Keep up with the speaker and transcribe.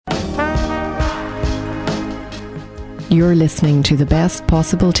You're listening to The Best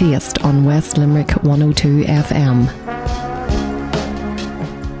Possible Taste on West Limerick 102 FM.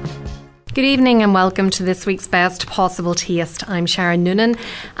 Good evening and welcome to this week's Best Possible Taste. I'm Sharon Noonan,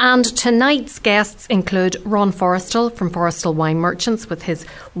 and tonight's guests include Ron Forrestal from Forrestal Wine Merchants with his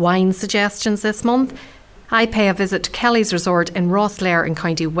wine suggestions this month. I pay a visit to Kelly's Resort in Rosslare in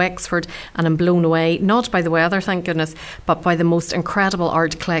County Wexford, and I'm blown away, not by the weather, thank goodness, but by the most incredible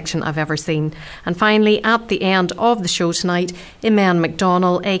art collection I've ever seen. And finally, at the end of the show tonight, Imen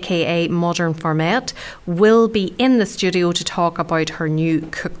McDonnell, aka Modern Format, will be in the studio to talk about her new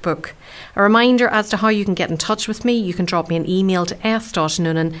cookbook. A reminder as to how you can get in touch with me: you can drop me an email to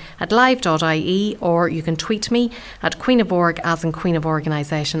s.noonan@live.ie, or you can tweet me at Queen of Org, as in Queen of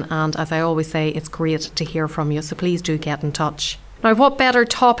Organisation. And as I always say, it's great to hear from you, so please do get in touch. Now, what better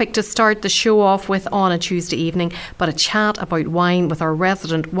topic to start the show off with on a Tuesday evening but a chat about wine with our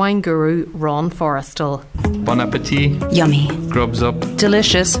resident wine guru, Ron Forrestal. Bon appetit. Yummy. Grubs up.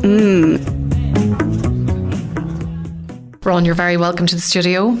 Delicious. Ron, you're very welcome to the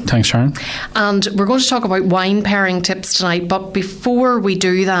studio. Thanks, Sharon. And we're going to talk about wine pairing tips tonight, but before we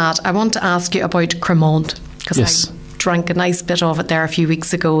do that, I want to ask you about Cremant, because yes. I drank a nice bit of it there a few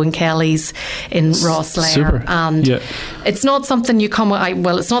weeks ago in Kelly's in Rosslare. Super. And it's not something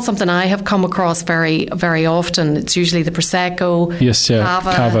it's not something I have come across very, very often. It's usually the Prosecco,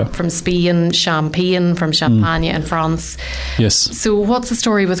 Cava from Spain, Champagne from Champagne in France. Yes. So what's the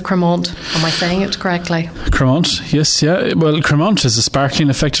story with Cremant? Am I saying it correctly? Cremant, yes, yeah. Well, Cremant is a sparkling.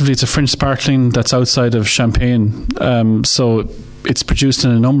 Effectively, it's a French sparkling that's outside of Champagne. So it's produced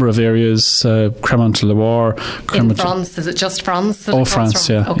in a number of areas. Cremant Loire. In France, is it just France? France,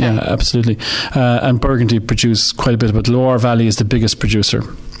 yeah, okay. Yeah, absolutely. And Burgundy produce quite a bit, but Loire Valley is the biggest producer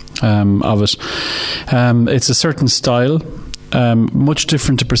of it. It's a certain style, much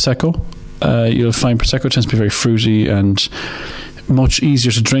different to Prosecco. You'll find Prosecco tends to be very fruity and much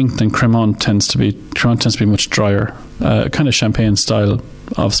easier to drink than Cremant tends to be. Cremant tends to be much drier, kind of champagne style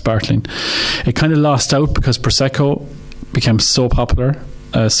of sparkling. It kind of lost out because Prosecco became so popular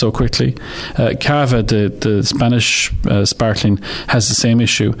so quickly. Cava, the Spanish sparkling, has the same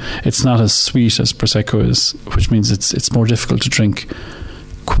issue. It's not as sweet as Prosecco is, which means it's more difficult to drink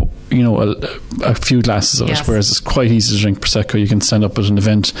a few glasses of it, whereas it's quite easy to drink Prosecco. You can stand up at an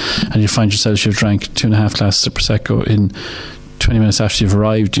event and you find yourself you've drank 2.5 glasses of Prosecco in 20 minutes after you've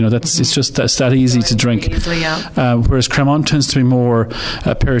arrived. It's just that's that easy to drink. Easily, whereas Cremant tends to be more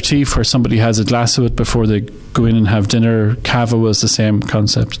aperitif, where somebody has a glass of it before they go in and have dinner. Cava was the same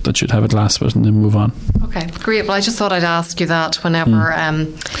concept, that you'd have a glass of it and then move on. Okay, great. Well, I just thought I'd ask you that whenever.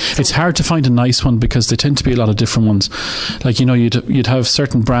 It's hard to find a nice one because they tend to be a lot of different ones. Like, you'd have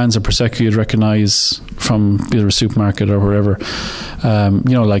certain brands of Prosecco you'd recognise from either a supermarket or wherever.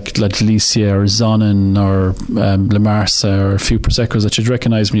 Like Delicia or Zonin or Le Marsa, or a few Proseccos that you'd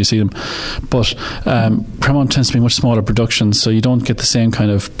recognise when you see them. But Cremant tends to be much smaller production, so you don't get the same kind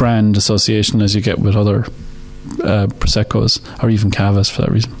of brand association as you get with other Proseccos or even Cavas for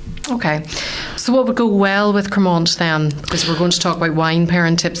that reason. Okay, so what would go well with Cremant then? Because we're going to talk about wine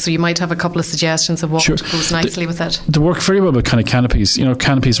pairing tips, so you might have a couple of suggestions of what goes nicely with it. They work very well with kind of canopies.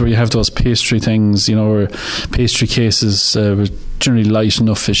 Canopies where you have those pastry things, or pastry cases with generally light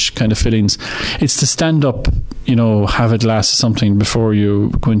enough-ish kind of fillings. It's to stand up, have a glass of something before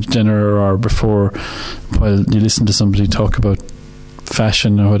you go into dinner, or while you listen to somebody talk about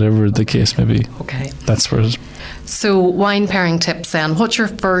fashion or whatever the case may be. Okay. That's where it is. So, wine pairing tips then. What's your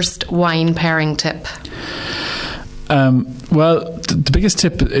first wine pairing tip? Well, the biggest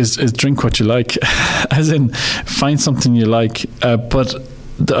tip is drink what you like, as in find something you like. But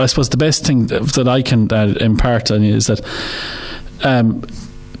I suppose the best thing that I can impart on you is that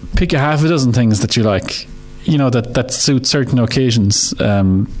pick a half a dozen things that you like. That suit certain occasions.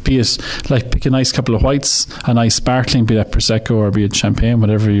 Be it like pick a nice couple of whites, a nice sparkling, be that Prosecco or be it Champagne,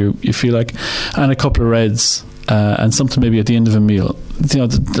 whatever you feel like, and a couple of reds. And something maybe at the end of a meal.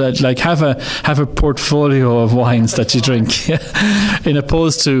 Like have a portfolio of wines that you drink, in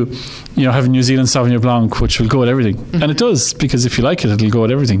opposed to having New Zealand Sauvignon Blanc, which will go at everything. And it does, because if you like it, it'll go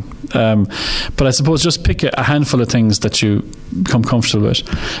at everything. But I suppose just pick a handful of things that you become comfortable with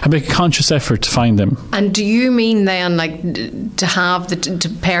and make a conscious effort to find them. And do you mean then to have to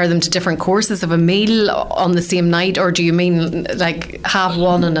pair them to different courses of a meal on the same night, or do you mean like have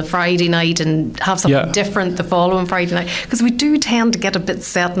one on a Friday night and have something different the following Friday night? Because we do tend to get a bit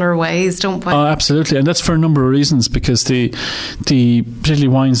set in our ways, don't we? Oh, absolutely. And that's for a number of reasons, because the particularly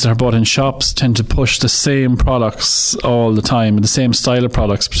wines that are bought in shops tend to push the same products all the time, and the same style of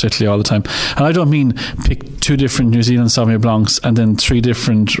products particularly. perfectly all the time. And I don't mean pick 2 different New Zealand Sauvignon Blancs and then 3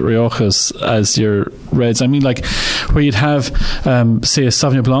 different Riojas as your reds. I mean, like where you'd have, say, a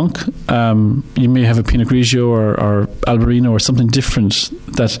Sauvignon Blanc, you may have a Pinot Grigio or Albarino or something different,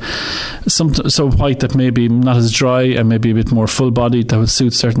 that so white that maybe not as dry and maybe a bit more full-bodied, that would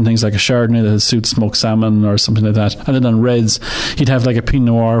suit certain things, like a Chardonnay that would suit smoked salmon or something like that. And then on reds, you'd have like a Pinot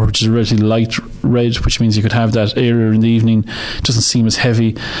Noir, which is a relatively light red, which means you could have that earlier in the evening. Doesn't seem as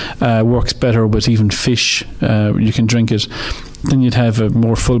heavy, works better with even fish. You can drink it. Then you'd have a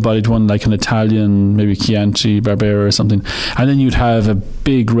more full-bodied one, like an Italian, maybe Chianti, Barbera or something. And then you'd have a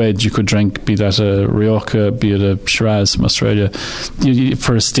big red you could drink, be that a Rioja, be it a Shiraz from Australia,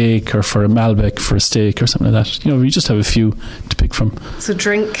 for a steak, or for a Malbec for a steak or something like that. You just have a few to pick from. So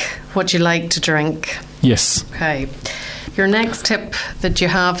drink what you like to drink. Yes. Okay. Your next tip that you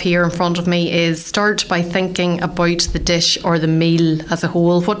have here in front of me is start by thinking about the dish or the meal as a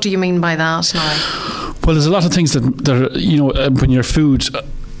whole. What do you mean by that now? Well, there's a lot of things that are, when your food,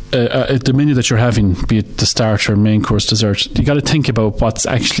 the menu that you're having, be it the starter, main course, dessert, you got to think about what's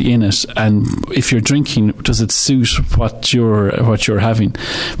actually in it, and if you're drinking, does it suit what you're having?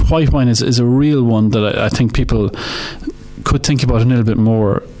 White wine is a real one that I think people could think about a little bit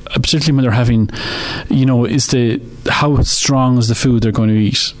more, particularly when they're having, how strong is the food they're going to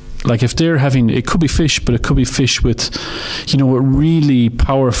eat. Like if they're having, it could be fish, but it could be fish with, really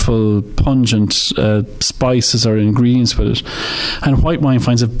powerful, pungent spices or ingredients with it. And white wine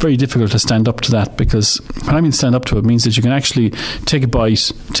finds it very difficult to stand up to that, because when I mean stand up to it, means that you can actually take a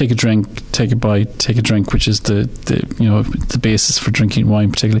bite, take a drink, take a bite, take a drink, which is the basis for drinking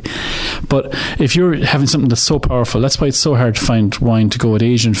wine particularly. But if you're having something that's so powerful, that's why it's so hard to find wine to go with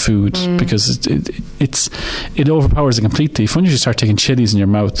Asian food, because it overpowers it completely. If when you start taking chilies in your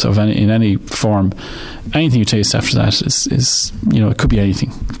mouth in any form, anything you taste after that is it could be anything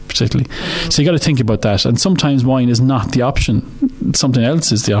particularly. So you got to think about that. And sometimes wine is not the option, something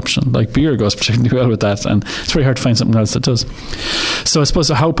else is the option. Like beer goes particularly well with that, and it's very hard to find something else that does. So I suppose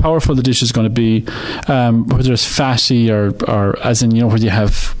how powerful the dish is going to be, whether it's fatty or as in where you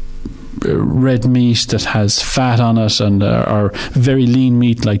have red meat that has fat on it, and or very lean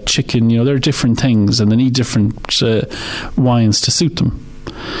meat like chicken. There are different things, and they need different wines to suit them.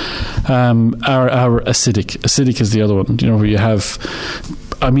 Our acidic is the other one, where you have,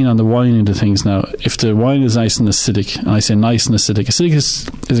 on the wine end of things now, if the wine is nice and acidic, and I say nice and acidic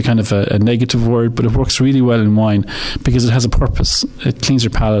is a kind of a negative word, but it works really well in wine because it has a purpose. It cleans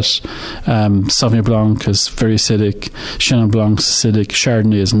your palate. Sauvignon Blanc is very acidic, Chenin Blanc is acidic,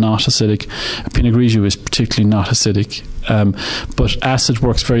 Chardonnay is not acidic, Pinot Grigio is particularly not acidic. But acid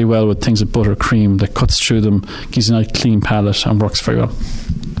works very well with things like butter, cream, that cuts through them, gives you a nice clean palate, and works very well.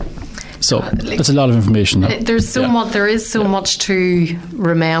 So that's a lot of information. There is so much to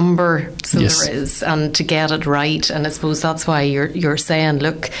remember. So yes. There is, and to get it right. And I suppose that's why you're saying,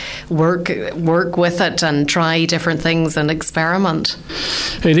 look, work with it and try different things and experiment.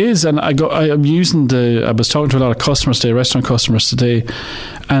 It is, and I was talking to a lot of customers today, restaurant customers today,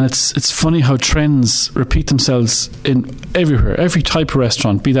 and it's funny how trends repeat themselves in everywhere, every type of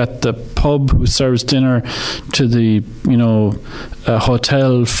restaurant, be that the pub who serves dinner, to the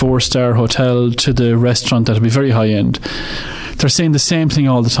hotel, 4-star hotel, to the restaurant that'll be very high end. They're saying the same thing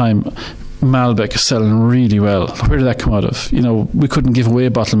all the time. Malbec is selling really well. Where did that come out of? We couldn't give away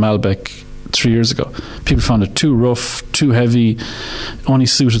a bottle of Malbec 3 years ago. People found it too rough, too heavy, only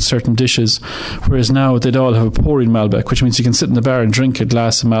suited certain dishes, whereas now they'd all have a pouring Malbec, which means you can sit in the bar and drink a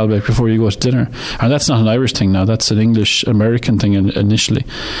glass of Malbec before you go to dinner. And that's not an Irish thing now, that's an English American thing initially.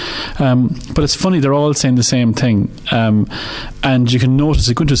 But it's funny, they're all saying the same thing, and you can notice,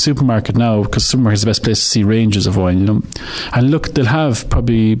 you go into a supermarket now, because supermarket is the best place to see ranges of wine, and look, they'll have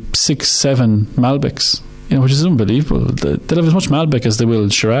probably 6-7 Malbecs, which is unbelievable. They'll have as much Malbec as they will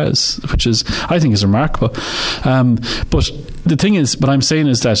Shiraz, which I think is remarkable. But the thing is, what I'm saying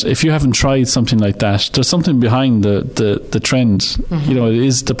is that if you haven't tried something like that, there's something behind the trend.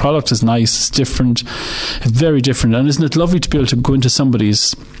 Mm-hmm. The product is nice, it's different, very different, and isn't it lovely to be able to go into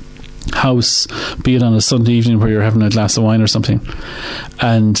somebody's house, be it on a Sunday evening where you're having a glass of wine or something,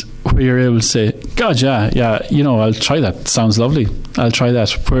 and where you're able to say, God, yeah, I'll try that, sounds lovely, I'll try that.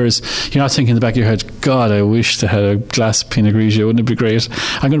 Whereas you're not thinking in the back of your head, God, I wish they had a glass of Pinot Grigio, wouldn't it be great?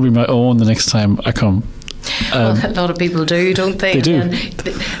 I'm going to bring my own the next time I come. A lot of people do, don't they? They do. And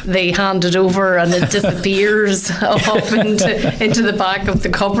they hand it over and it disappears off into the back of the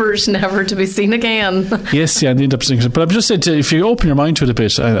cupboard, never to be seen again. Yes, and they end up saying, but I'm just saying, if you open your mind to it a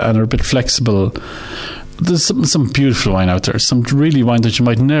bit and are a bit flexible, there's some beautiful wine out there, some really wine that you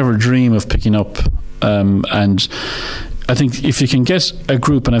might never dream of picking up, and I think if you can get a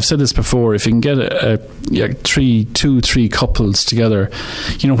group, and I've said this before, if you can get three couples together,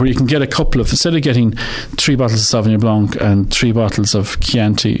 where you can get a couple of, instead of getting 3 bottles of Sauvignon Blanc and 3 bottles of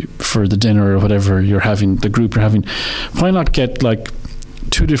Chianti for the dinner or whatever you're having, the group you're having, why not get like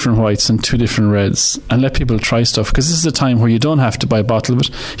 2 different whites and 2 different reds and let people try stuff? Because this is a time where you don't have to buy a bottle of it,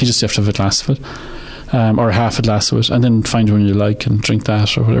 you just have to have a glass of it. Or half a glass of it, and then find one you like and drink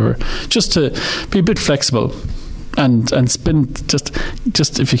that or whatever, just to be a bit flexible. And spend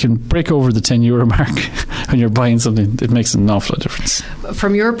just if you can break over the €10 mark when you're buying something, it makes an awful lot of difference.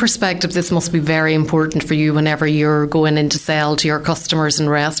 From your perspective, this must be very important for you whenever you're going in to sell to your customers in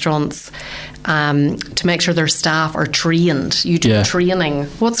restaurants, to make sure their staff are trained. You do training.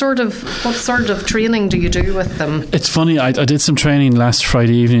 What sort of training do you do with them? It's funny, I did some training last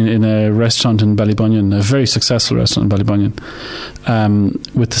Friday evening in a restaurant in Ballybunion, a very successful restaurant in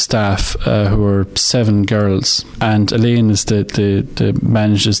Ballybunion, with the staff who are 7 girls. And Elaine is the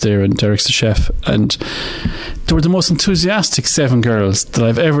managers there, and Derek's the chef. And they were the most enthusiastic 7 girls that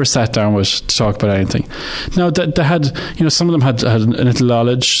I've ever sat down with to talk about anything. Now, they had, some of them had a little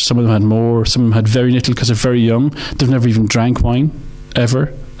knowledge, some of them had more, some of them had very little because they're very young. They've never even drank wine,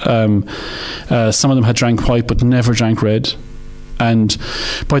 ever. Some of them had drank white but never drank red. And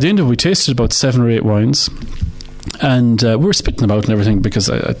by the end of it, we tasted about 7 or 8 wines. And we were spitting about and everything, because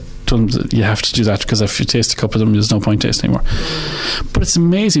I told them that you have to do that, because if you taste a couple of them, there's no point tasting anymore. But it's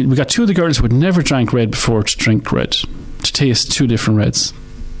amazing. We got 2 of the girls who had never drank red before to drink red, to taste 2 different reds.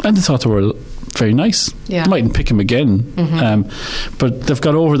 And they thought they were very nice. Yeah. They mightn't pick them again, but they've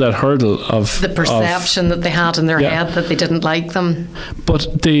got over that hurdle of the perception that they had in their head that they didn't like them.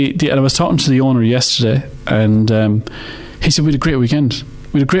 But and I was talking to the owner yesterday, and he said we had a great weekend.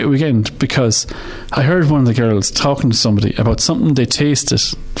 We had a great weekend because I heard one of the girls talking to somebody about something they tasted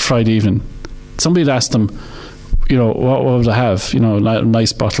Friday evening. Somebody had asked them, what would I have? A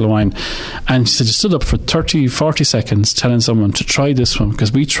nice bottle of wine. And she said, you stood up for 30, 40 seconds telling someone to try this one,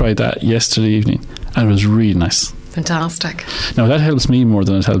 because we tried that yesterday evening and it was really nice. Fantastic. Now, that helps me more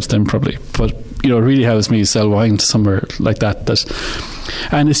than it helps them probably. But, it really helps me sell wine to somewhere like that.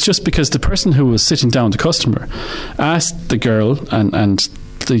 And it's just because the person who was sitting down, the customer, asked the girl, and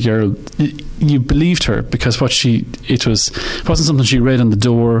the girl, you believed her, because it wasn't something she read on the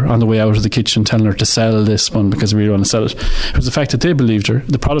door on the way out of the kitchen telling her to sell this one because we really want to sell it. It was the fact that they believed her.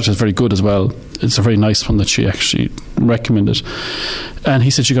 The product is very good as well. It's a very nice one that she actually recommended. And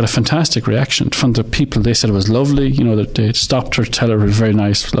he said she got a fantastic reaction from the people. They said it was lovely, that they stopped her to tell her it was very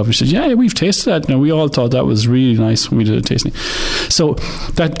nice, it was lovely. She said, yeah, we've tasted that. We all thought that was really nice when we did a tasting. So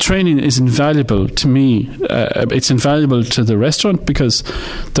that training is invaluable to me. It's invaluable to the restaurant, because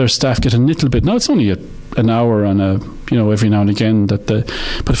their staff get a little bit. Now, it's only an hour on every now and again but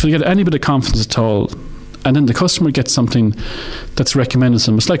if they get any bit of confidence at all, and then the customer gets something that's recommended to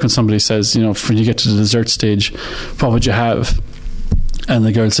them. It's like when somebody says, when you get to the dessert stage, what would you have? And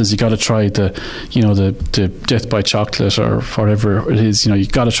the girl says, you got to try the Death by Chocolate or whatever it is. You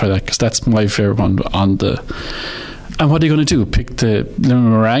got to try that, because that's my favourite one on the. And what are you going to do? Pick the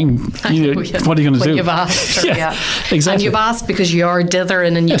meringue? What are you going to do? You've asked her, exactly. And you've asked because you are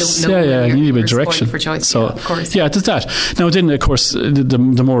dithering and you don't know. You need a bit of direction. For choice. So, of course. Yeah, it does that. Now, then, of course,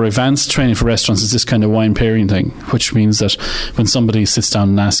 the more advanced training for restaurants is this kind of wine pairing thing, which means that when somebody sits down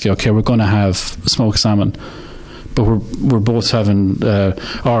and asks you, okay, we're going to have smoked salmon, but we're both having,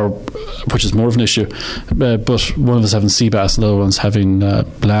 which is more of an issue, but one of us having sea bass and the other one's having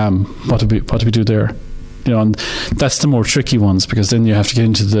lamb. What do we do there? And that's the more tricky ones, because then you have to get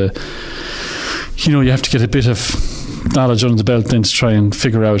into you have to get a bit of knowledge under the belt then to try and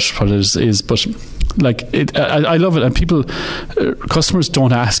figure out what it is. But I love it, and customers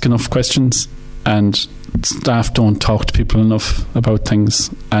don't ask enough questions, and staff don't talk to people enough about things,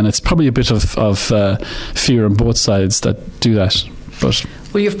 and it's probably a bit of fear on both sides that do that. But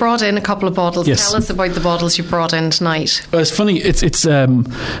well, you've brought in a couple of bottles. Yes. Tell us about the bottles you brought in tonight. Well, it's funny. It's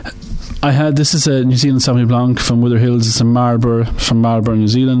this is a New Zealand Sauvignon Blanc from Wither Hills. It's a Marlborough from Marlborough, New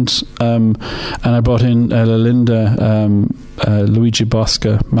Zealand, and I brought in La Linda Luigi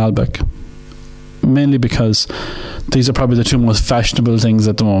Bosca Malbec, mainly because these are probably the 2 most fashionable things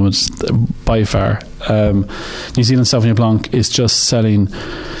at the moment by far. New Zealand Sauvignon Blanc is just selling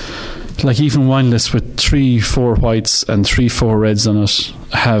like even wine lists with 3-4 whites and 3-4 reds on it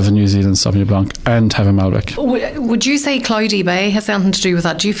have a New Zealand Sauvignon Blanc and have a Malbec. Would you say Cloudy Bay has anything to do with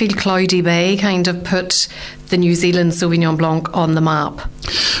that? Do you feel Cloudy Bay kind of put the New Zealand Sauvignon Blanc on the map?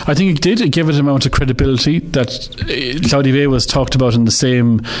 I think it did. It gave it an amount of credibility that Cloudy Bay was talked about in the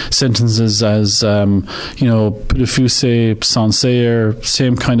same sentences as, Petitfusé, Sancerre,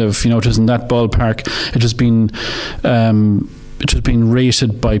 same kind of, it was in that ballpark. It was being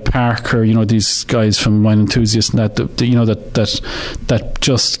rated by Parker, these guys from Wine Enthusiast, and that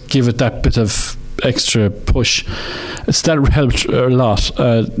just give it that bit of extra push. That helped a lot.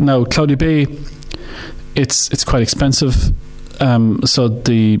 Now, Cloudy Bay, it's quite expensive. So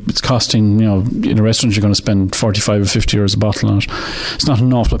it's costing, in a restaurant you're going to spend 45 or 50 euros a bottle on it. It's not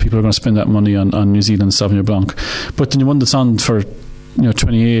an awful lot of people are going to spend that money on New Zealand Sauvignon Blanc. But then the one that's on for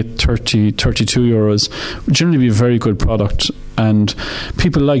 28, 30, 32 euros would generally be a very good product, and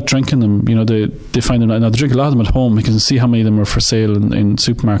people like drinking them. They find them. Now they drink a lot of them at home. You can see how many of them are for sale in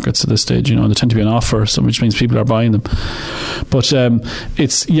supermarkets at this stage. They tend to be an offer, which means people are buying them. But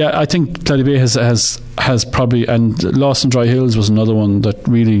I think Cloudy Bay has probably, and Lawson Dry Hills was another one that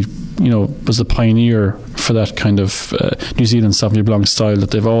really was the pioneer for that kind of New Zealand Sauvignon Blanc style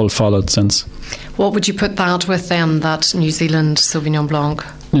that they've all followed since. What would you put that with then, that New Zealand Sauvignon Blanc?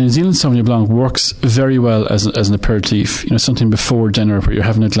 New Zealand Sauvignon Blanc works very well as an aperitif, something before dinner where you're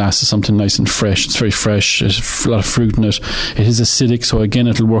having a glass of something nice and fresh. It's very fresh, there's a lot of fruit in it. It is acidic, so again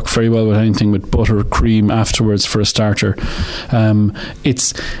it'll work very well with anything with butter, cream afterwards for a starter.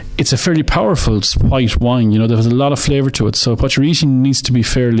 It's a fairly powerful white wine, there's a lot of flavour to it, so what you're eating needs to be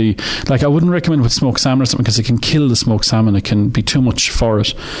fairly, I wouldn't recommend with smoked salmon or something because it can kill the smoked salmon, it can be too much for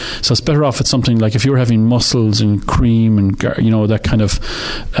it. So it's better off with something like if you're having mussels and cream and that kind of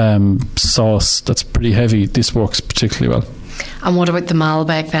sauce that's pretty heavy, this works particularly well. And what about the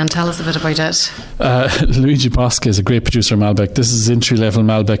Malbec then? Tell us a bit about it. Luigi Bosca is a great producer of Malbec. This is entry-level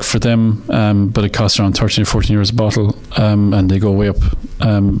Malbec for them, but it costs around 13 or 14 euros a bottle, and they go way up.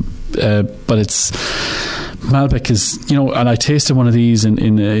 But it's... Malbec is, and I tasted one of these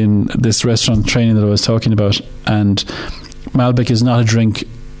in this restaurant training that I was talking about, and Malbec is not a drink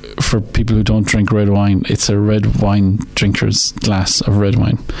for people who don't drink red wine. It's a red wine drinker's glass of red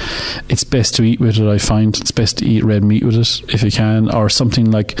wine. It's best to eat with it, I find. It's best to eat red meat with it if you can, or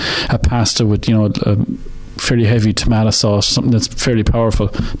something like a pasta with a fairly heavy tomato sauce, something that's fairly powerful.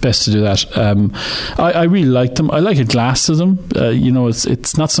 Best to do that. I really like them. I like a glass of them.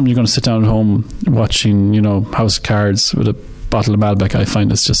 It's not something you're going to sit down at home watching House of Cards with a bottle of Malbec. I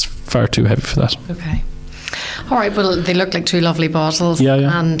find it's just far too heavy for that. Okay. All right, well, they look like two lovely bottles.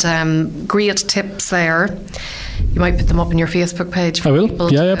 Yeah. And great tips there. You might put them up on your Facebook page for I will.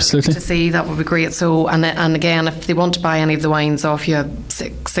 people Absolutely. to see. That would be great. So, and again, if they want to buy any of the wines off you,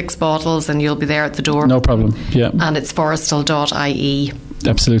 six bottles, and you'll be there at the door. No problem. Yeah. And it's forestal.ie.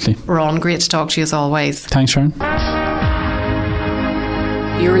 Absolutely. Ron, great to talk to you as always. Thanks, Sharon.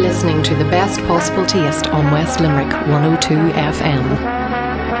 You're listening to the best possible taste on West Limerick 102 FM.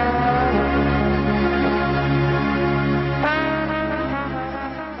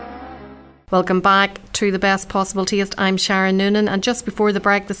 Welcome back to the best possible taste. I'm Sharon Noonan, and just before the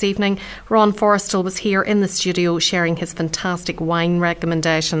break this evening, Ron Forrestal was here in the studio sharing his fantastic wine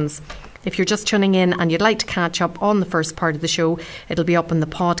recommendations. If you're just tuning in and you'd like to catch up on the first part of the show, it'll be up in the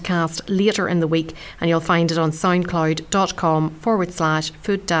podcast later in the week, and you'll find it on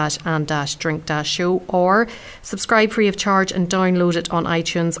soundcloud.com/food-and-drink-show, or subscribe free of charge and download it on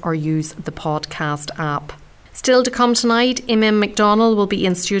iTunes or use the podcast app. Still to come tonight, Imam McDonnell will be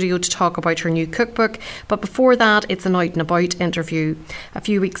in studio to talk about her new cookbook, but before that it's an out and about interview. A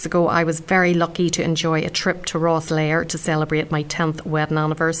few weeks ago I was very lucky to enjoy a trip to Rosslare to celebrate my 10th wedding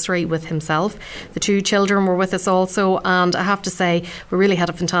anniversary with himself. The two children were with us also, and I have to say we really had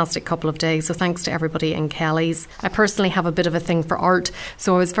a fantastic couple of days, so thanks to everybody in Kelly's. I personally have a bit of a thing for art,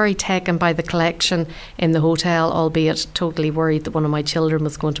 so I was very taken by the collection in the hotel, albeit totally worried that one of my children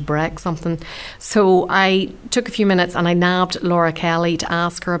was going to break something. So I took a few minutes and I nabbed Laura Kelly to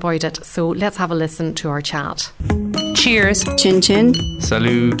ask her about it. So let's have a listen to our chat. Cheers. Chin chin.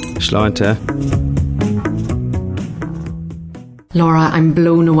 Salut. Schleunte. Laura, I'm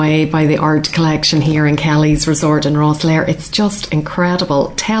blown away by the art collection here in Kelly's Resort in Rosslare. It's just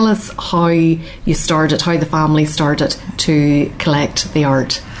incredible. Tell us how you started, how the family started to collect the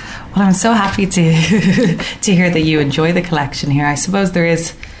art. Well, I'm so happy to hear that you enjoy the collection here. I suppose there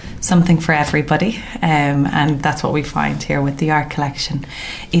is something for everybody, and that's what we find here with the art collection.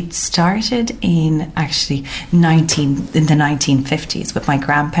 It started in actually in the 1950s with my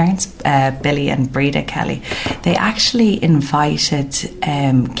grandparents, Billy and Breda Kelly. They actually invited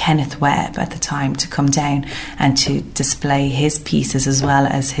Kenneth Webb at the time to come down and to display his pieces as well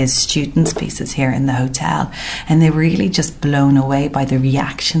as his students' pieces here in the hotel, and they were really just blown away by the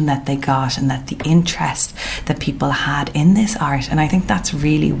reaction that they got and that the interest that people had in this art. And I think that's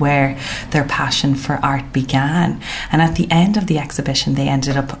really where their passion for art began. And at the end of the exhibition, they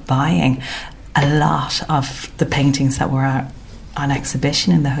ended up buying a lot of the paintings that were on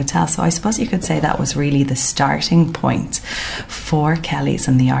exhibition in the hotel. So I suppose you could say that was really the starting point for Kelly's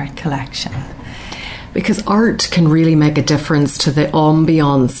and the art collection. Because art can really make a difference to the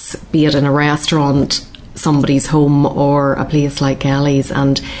ambience, be it in a restaurant, somebody's home, or a place like Kelly's.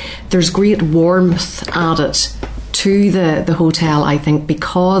 And there's great warmth added to the hotel, I think,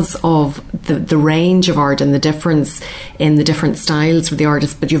 because of the range of art and the difference in the different styles for the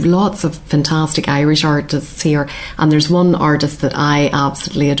artists. But you've lots of fantastic Irish artists here, and there's one artist that I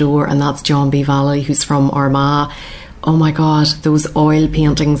absolutely adore, and that's John B. Vallely, who's from Armagh. Oh my God, those oil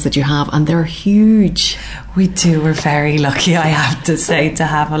paintings that you have, and they're huge. We do. We're very lucky, I have to say, to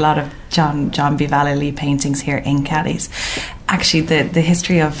have a lot of John B. Vallely paintings here in Kelly's. Actually, the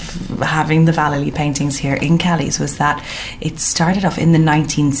history of having the Vallely paintings here in Kelly's was that it started off in the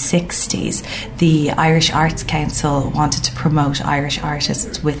 1960s. The Irish Arts Council wanted to promote Irish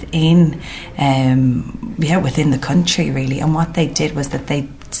artists within the country, really. And what they did was that they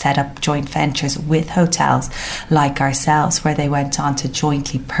set up joint ventures with hotels like ourselves, where they went on to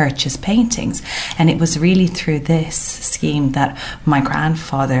jointly purchase paintings. And it was really through this scheme that my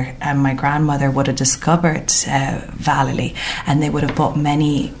grandfather and my grandmother would have discovered Vallely, and they would have bought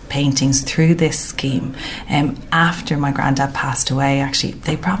many paintings through this scheme. After my granddad passed away, actually,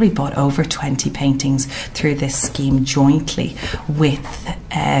 they probably bought over 20 paintings through this scheme jointly with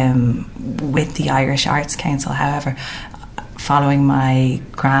the Irish Arts Council. However, following my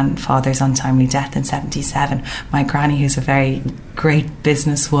grandfather's untimely death in 1977, my granny, who's a very great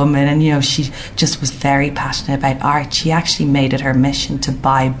businesswoman, and she just was very passionate about art, she actually made it her mission to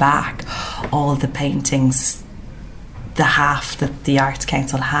buy back all the paintings, the half that the Arts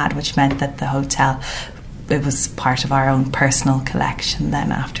Council had, which meant that the hotel, it was part of our own personal collection then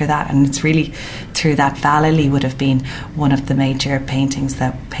after that. And it's really through that Vallely would have been one of the major painters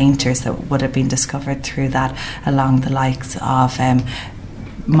that would have been discovered through that, along the likes of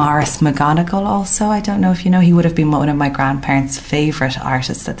Morris McGonigal also. I don't know if you know, he would have been one of my grandparents' favourite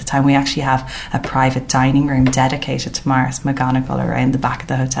artists at the time. We actually have a private dining room dedicated to Morris McGonigal around the back of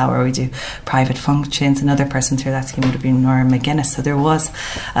the hotel, where we do private functions. Another person through that scheme would have been Nora McGuinness. So there was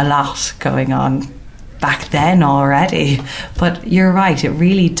a lot going on back then already. But you're right, it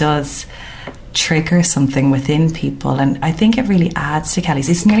really does trigger something within people, and I think it really adds to Kelly's.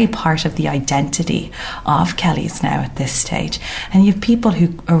 It's nearly part of the identity of Kelly's now at this stage. And you have people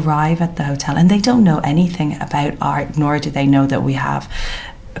who arrive at the hotel and they don't know anything about art, nor do they know that we have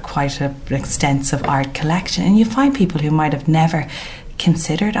quite an extensive art collection. And you find people who might have never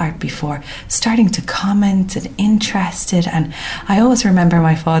considered art before starting to comment and interested. And I always remember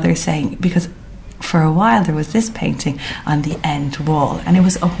my father saying, because for a while there was this painting on the end wall, and it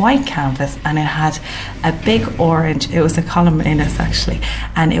was a white canvas, and it had a big orange, it was a column in it actually,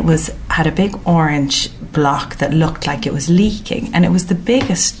 and it had a big orange block that looked like it was leaking, and it was the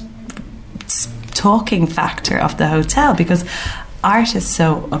biggest talking factor of the hotel, because art is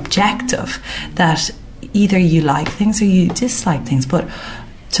so objective that either you like things or you dislike things. But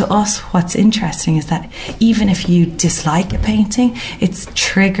to us, what's interesting is that even if you dislike a painting, it's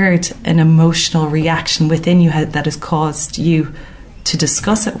triggered an emotional reaction within you that has caused you to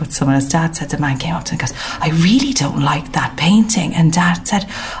discuss it with someone. As Dad said, the man came up to him and goes, "I really don't like that painting." And Dad said,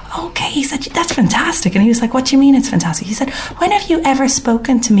 "Okay." He said, "That's fantastic." And he was like, "What do you mean it's fantastic?" He said, "When have you ever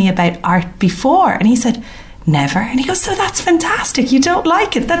spoken to me about art before?" And he said, "Never." And he goes, "So that's fantastic. You don't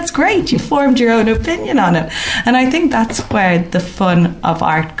like it. That's great. You formed your own opinion on it." And I think that's where the fun of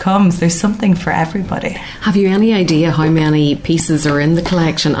art comes. There's something for everybody. Have you any idea how many pieces are in the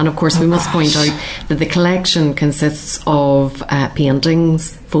collection? And of course, we must point out that the collection consists of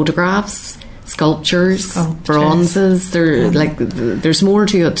paintings, photographs, sculptures, bronzes. There's more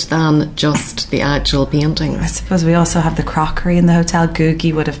to it than just the actual paintings. I suppose we also have the crockery in the hotel.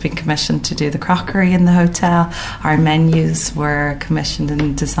 Googie would have been commissioned to do the crockery in the hotel. Our menus were commissioned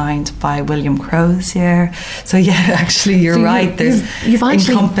and designed by William Crozier. So yeah, actually you're right. You've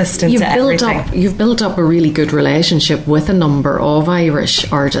encompassed into everything. You've built up a really good relationship with a number of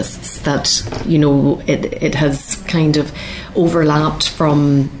Irish artists that, it has kind of overlapped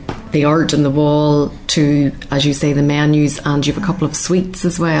from the art on the wall to, as you say, the menus, and you have a couple of suites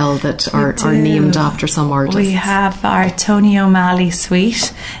as well that are named after some artists. We have our Tony O'Malley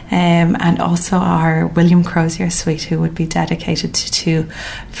suite, and also our William Crozier suite, who would be dedicated to two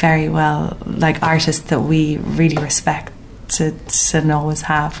very well, like, artists that we really respect and always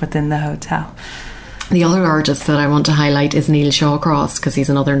have within the hotel. The other artist that I want to highlight is Neil Shawcross, because he's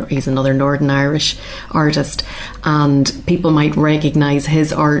another Northern Irish artist, and people might recognise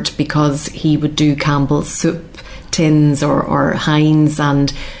his art because he would do Campbell's soup tins or Heinz,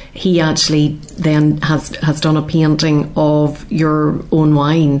 and he actually then has done a painting of your own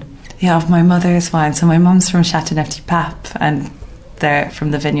wine. Yeah, of my mother's wine. So my mum's from Châteauneuf-du-Pape, and they're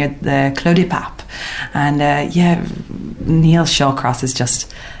from the vineyard, the Clos du Pape. And Neil Shawcross is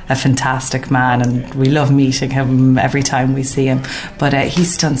just a fantastic man, and we love meeting him every time we see him. But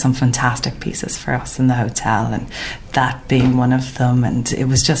he's done some fantastic pieces for us in the hotel, and that being one of them. And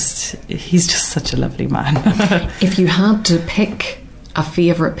he's just such a lovely man. If you had to pick a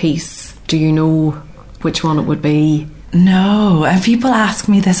favourite piece, do you know which one it would be? No, and people ask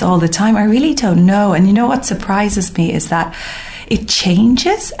me this all the time. I really don't know. And you know what surprises me is that it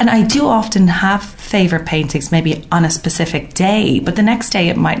changes, and I do often have favourite paintings maybe on a specific day, but the next day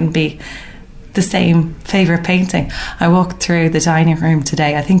it mightn't be the same favourite painting. I walked through the dining room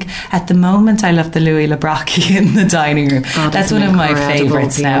today. I think at the moment I love the Louis Le Brocq in the dining room. That's one of my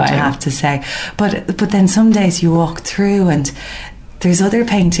favourites now, I have to say. But then some days you walk through and there's other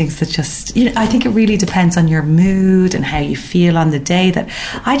paintings that just, I think it really depends on your mood and how you feel on the day, that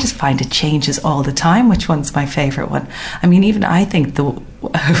I just find it changes all the time which one's my favourite one. I mean, even I think the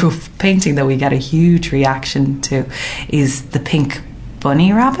painting that we get a huge reaction to is the pink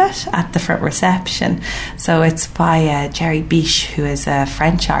bunny rabbit at the front reception. So it's by Jerry Biche, who is a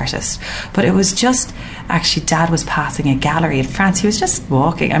French artist. But it was just, actually, Dad was passing a gallery in France. He was just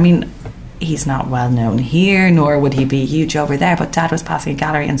walking. I mean, he's not well known here, nor would he be huge over there, but Dad was passing a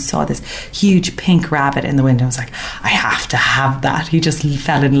gallery and saw this huge pink rabbit in the window. I was like, I have to have that. He just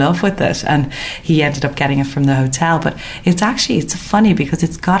fell in love with it, and he ended up getting it from the hotel. But it's funny because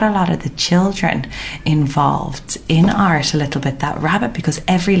it's got a lot of the children involved in art a little bit, that rabbit, because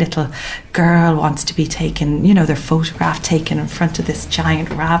every little girl wants to be taken, their photograph taken in front of this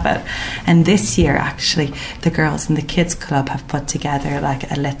giant rabbit. And this year, actually, the girls in the kids club have put together like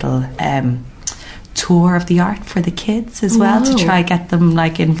a little tour of the art for the kids as well. Wow. To try get them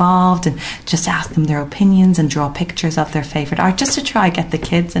involved and just ask them their opinions and draw pictures of their favourite art, just to try get the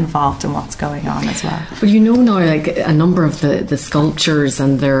kids involved in what's going on as well. Well, now a number of the sculptures,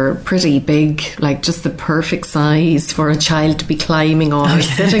 and they're pretty big, just the perfect size for a child to be climbing on or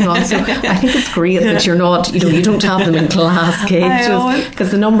sitting on. So I think it's great that you're not, you don't have them in glass cages,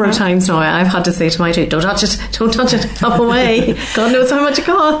 because the number of times now I've had to say to my child, don't touch it, up away. God knows how much it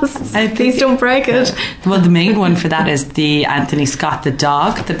costs. Please don't break it. Well, the main one for that is the Anthony Scott, the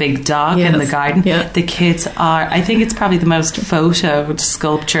dog, the big dog in the garden. Yeah. The kids I think it's probably the most photoed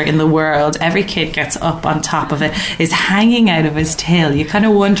sculpture in the world. Every kid gets up on top of it, is hanging out of his tail. You kind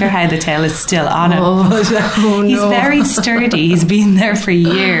of wonder how the tail is still on it. He's very sturdy. He's been there for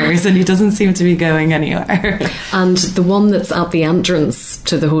years, and he doesn't seem to be going anywhere. And the one that's at the entrance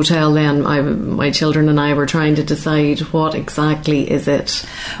to the hotel, then my children and I were trying to decide what exactly is it.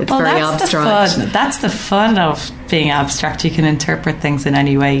 It's very abstract. That's the fun of being abstract. You can interpret things in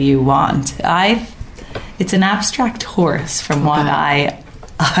any way you want. It's an abstract horse, from what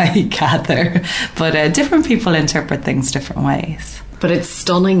I gather, but different people interpret things different ways. But it's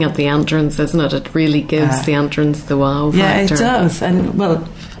stunning at the entrance, isn't it? It really gives the entrance the wow factor. Yeah, it does. And well,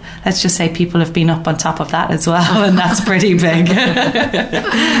 let's just say people have been up on top of that as well, and that's pretty big.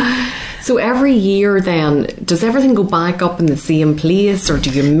 So every year then, does everything go back up in the same place, or do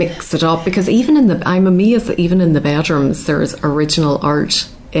you mix it up? Because I'm amazed that even in the bedrooms there's original art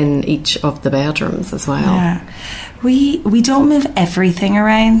in each of the bedrooms as well. Yeah. We don't move everything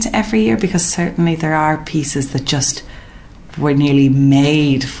around every year, because certainly there are pieces that just were nearly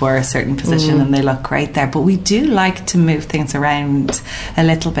made for a certain position and they look great there, but we do like to move things around a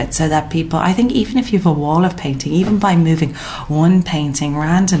little bit, so that people, I think, even if you have a wall of painting, even by moving one painting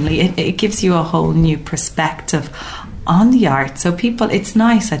randomly, it gives you a whole new perspective on the art. So people, it's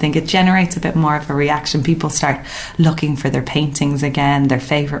nice. I think it generates a bit more of a reaction. People start looking for their paintings again, their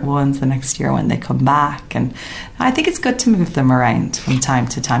favourite ones, the next year when they come back. And I think it's good to move them around from time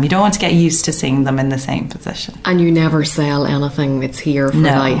to time. You don't want to get used to seeing them in the same position. And you never sell anything. It's here for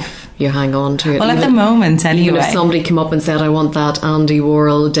life. You hang on to it. Well, at the moment, anyway. Even if somebody came up and said, I want that Andy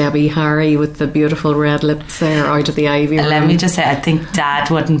Warhol, Debbie Harry with the beautiful red lips there out of the Ivy room. Let me just say, I think Dad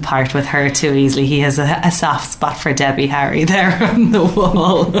wouldn't part with her too easily. He has a soft spot for Debbie Debbie Harry there on the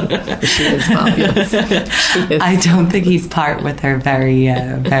wall. She is fabulous. She is. I don't think he's part with her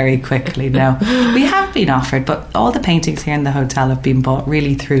very quickly. No, we have been offered, but all the paintings here in the hotel have been bought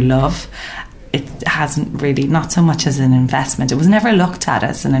really through love. It hasn't really, not so much as an investment. It was never looked at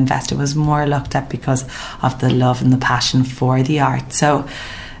as an investment. It was more looked at because of the love and the passion for the art. So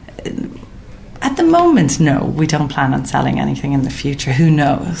at the moment, no, we don't plan on selling anything in the future. Who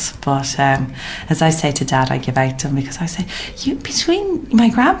knows? But as I say to Dad, I give out to him because I say, between my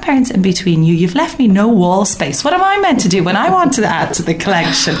grandparents and between you, you've left me no wall space. What am I meant to do when I want to add to the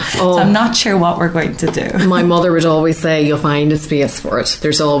collection? So I'm not sure what we're going to do. My mother would always say, you'll find a space for it.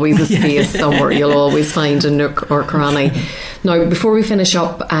 There's always a space somewhere. You'll always find a nook or cranny. Now, before we finish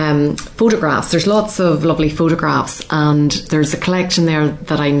up, photographs. There's lots of lovely photographs, and there's a collection there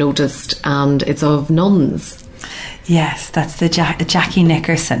that I noticed, and it's of nuns. Yes, that's the Jackie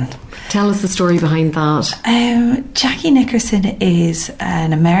Nickerson. Tell us the story behind that. Jackie Nickerson is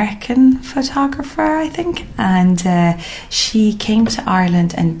an American photographer, I think, and she came to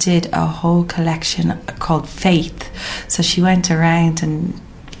Ireland and did a whole collection called Faith. So she went around and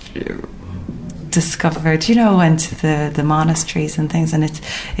discovered, went to the monasteries and things, and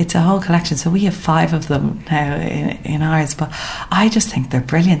it's a whole collection. So we have 5 of them now in ours, but I just think they're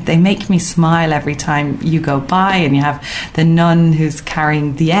brilliant. They make me smile every time you go by, and you have the nun who's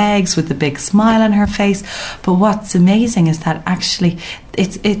carrying the eggs with the big smile on her face. But what's amazing is that actually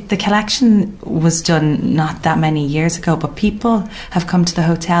the collection was done not that many years ago, but people have come to the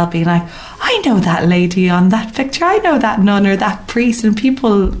hotel being like, I know that lady on that picture, I know that nun or that priest, and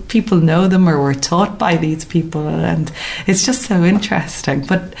people know them or were taught by these people, and it's just so interesting.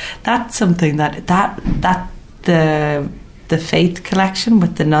 But that's something that the Faith collection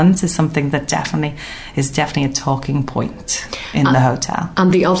with the nuns is something that definitely a talking point in the hotel.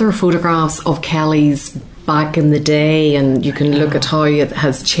 And the other photographs of Kelly's back in the day, and you can look at how it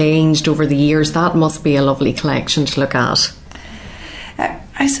has changed over the years. That must be a lovely collection to look at.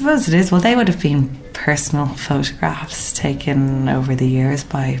 I suppose it is. Well, they would have been personal photographs taken over the years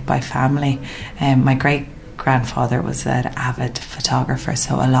by family. My great-grandfather was an avid photographer,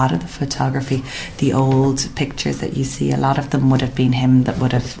 so a lot of the photography, the old pictures that you see, a lot of them would have been him that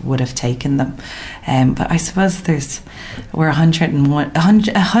would have taken them. But I suppose we're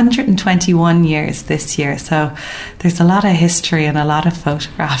 121 years this year, so there's a lot of history and a lot of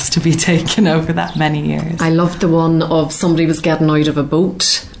photographs to be taken over that many years. I loved the one of somebody was getting out of a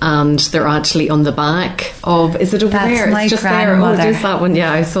boat and they're actually on the back of, is it over that's there? My it's just grandmother. There. Oh, it is that one.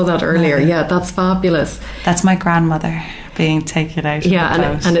 Yeah, I saw that earlier. Yeah, that's fabulous. That's my grandmother being taken out of the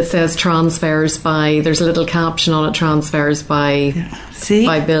boat. and it says transfers by, there's a little caption on it, transfers by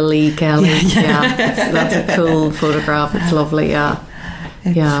by Billy Kelly. Yeah. That's a cool photograph. It's lovely. Yeah.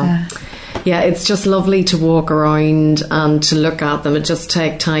 It's just lovely to walk around and to look at them and just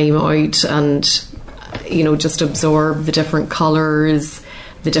take time out and just absorb the different colours,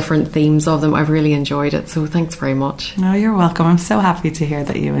 the different themes of them. I've really enjoyed it, so thanks very much. No, you're welcome. I'm so happy to hear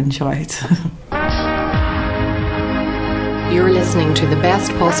that you enjoyed. You're listening to the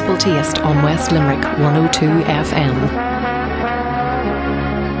best possible taste on West Limerick 102 FM.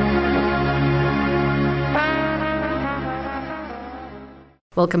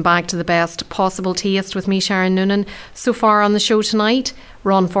 Welcome back to the best possible taste with me, Sharon Noonan. So far on the show tonight,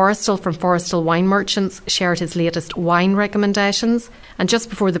 Ron Forrestal from Forrestal Wine Merchants shared his latest wine recommendations. And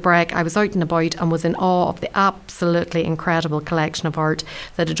just before the break, I was out and about and was in awe of the absolutely incredible collection of art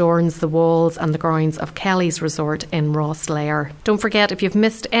that adorns the walls and the grounds of Kelly's Resort in Rosslare. Don't forget, if you've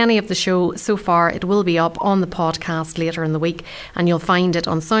missed any of the show so far, it will be up on the podcast later in the week, and you'll find it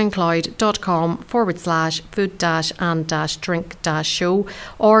on soundcloud.com/food-and-drink-show,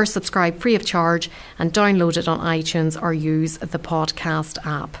 or subscribe free of charge and download it on iTunes or use the podcast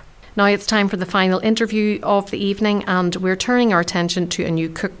app. Now it's time for the final interview of the evening, and we're turning our attention to a new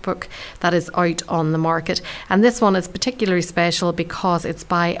cookbook that is out on the market, and this one is particularly special because it's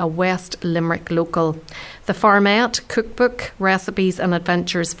by a West Limerick local. The Farmette Cookbook, Recipes and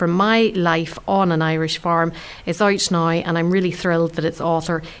Adventures from My Life on an Irish Farm is out now, and I'm really thrilled that its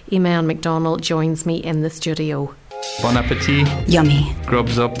author Eman McDonnell joins me in the studio. Bon appetit. Yummy.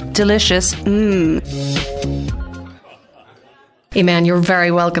 Grubs up. Delicious. Eman, you're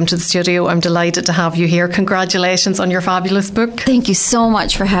very welcome to the studio. I'm delighted to have you here. Congratulations on your fabulous book. Thank you so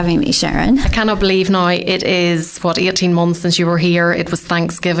much for having me, Sharon. I cannot believe now it is, 18 months since you were here. It was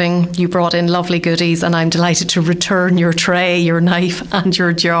Thanksgiving. You brought in lovely goodies, and I'm delighted to return your tray, your knife, and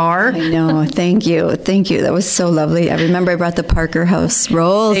your jar. I know. Thank you. Thank you. That was so lovely. I remember I brought the Parker House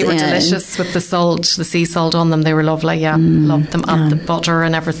rolls. They were delicious with the salt, the sea salt on them. They were lovely. Yeah, loved them. And the butter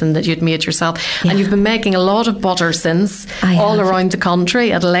and everything that you'd made yourself. Yeah. And you've been making a lot of butter since, all around the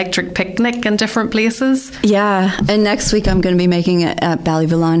country at Electric Picnic in different places. Yeah, and next week I'm going to be making it at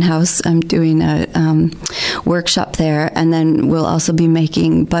Ballyvillan House. I'm doing a workshop there, and then we'll also be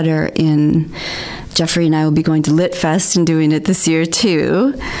making butter in... Jeffrey and I will be going to Lit Fest and doing it this year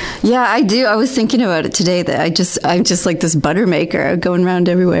too. Yeah, I do. I was thinking about it today that I'm just like this butter maker going around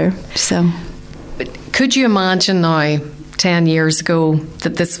everywhere. So, could you imagine now, 10 years ago,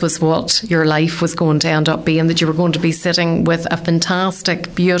 that this was what your life was going to end up being, that you were going to be sitting with a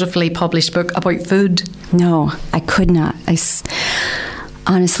fantastic, beautifully published book about food? No, I could not.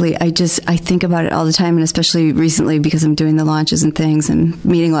 Honestly, I think about it all the time, and especially recently because I'm doing the launches and things and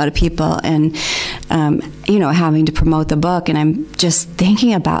meeting a lot of people and, having to promote the book. And I'm just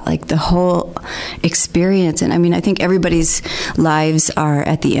thinking about like the whole experience. And I mean, I think everybody's lives are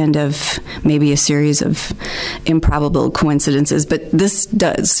at the end of maybe a series of improbable coincidences, but this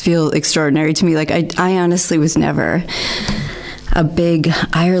does feel extraordinary to me. Like I honestly was never a big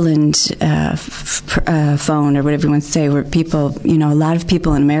Ireland phone or whatever you want to say, where people, a lot of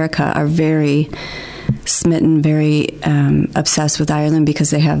people in America are very smitten, very obsessed with Ireland because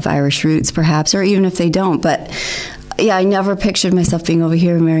they have Irish roots, perhaps, or even if they don't. But yeah, I never pictured myself being over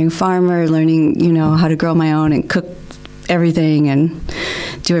here marrying a farmer, learning, how to grow my own and cook everything and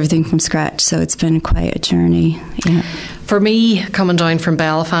do everything from scratch. So it's been quite a journey. Yeah. For me, coming down from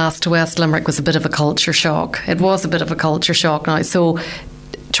Belfast to West Limerick was a bit of a culture shock. It was a bit of a culture shock now. So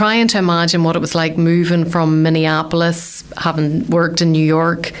trying to imagine what it was like moving from Minneapolis, having worked in New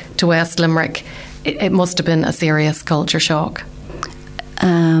York, to West Limerick, it must have been a serious culture shock.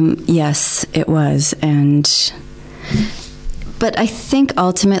 Yes, it was. But I think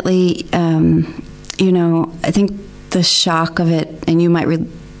ultimately, I think the shock of it, and you might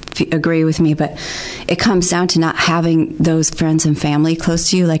agree with me, but it comes down to not having those friends and family close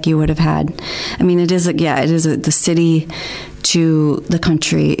to you like you would have had. I mean, the city to the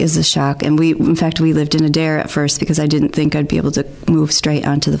country is a shock. And we lived in Adair at first because I didn't think I'd be able to move straight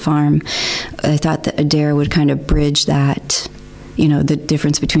onto the farm. I thought that Adair would kind of bridge that, the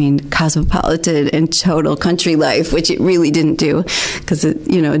difference between cosmopolitan and total country life, which it really didn't do, because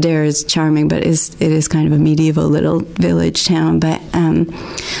Adair is charming, but it is kind of a medieval little village town. But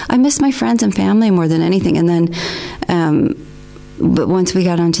I miss my friends and family more than anything. And then, but once we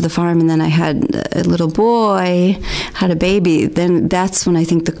got onto the farm, and then I had a little boy, had a baby, then that's when I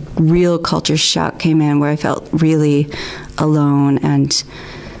think the real culture shock came in, where I felt really alone, and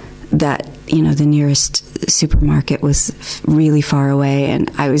that the nearest supermarket was really far away, and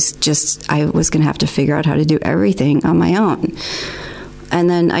I was going to have to figure out how to do everything on my own. And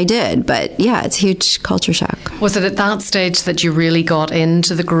then I did, but yeah, it's a huge culture shock. Was it at that stage that you really got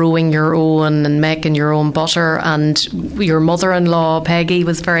into the growing your own and making your own butter, and your mother-in-law, Peggy,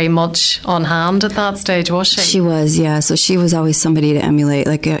 was very much on hand at that stage, was she? She was, yeah. So she was always somebody to emulate.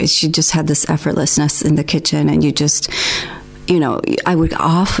 Like she just had this effortlessness in the kitchen, and you just... I would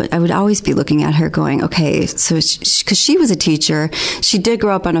always be looking at her going, okay, so because she was a teacher, she did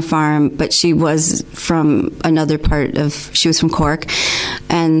grow up on a farm, but she was from she was from Cork,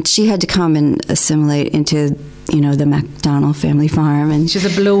 and she had to come and assimilate into the MacDonald family farm. And she's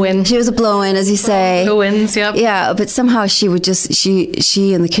a blow-in. She was a blow-in, as you say. Blow-ins, yep. Yeah, but somehow she would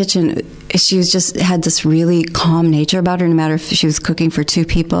she in the kitchen, she was just had this really calm nature about her, no matter if she was cooking for 2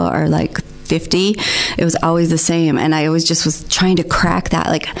 people or like 50, it was always the same. And I always just was trying to crack that,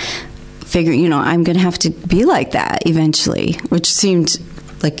 like figuring, I'm going to have to be like that eventually, which seemed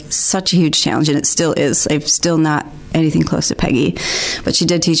like such a huge challenge, and it still is. I'm still not anything close to Peggy, but she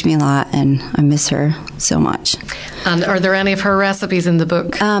did teach me a lot, and I miss her so much. And are there any of her recipes in the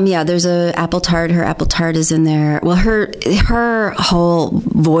book? Yeah, there's a apple tart. Her apple tart is in there. Well, her whole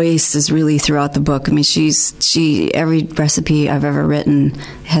voice is really throughout the book. I mean, every recipe I've ever written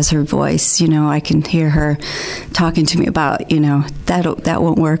has her voice. I can hear her talking to me about, that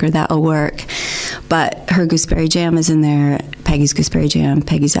won't work or that'll work. But her gooseberry jam is in there. Peggy's gooseberry jam,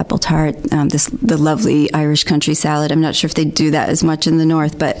 Peggy's apple tart, the lovely Irish country salad. I'm not sure if they do that as much in the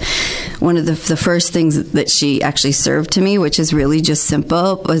north, but one of the first things that she actually served to me, which is really just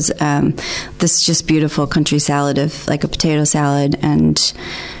simple, was this just beautiful country salad of like a potato salad and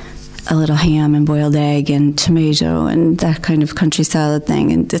a little ham and boiled egg and tomato and that kind of country salad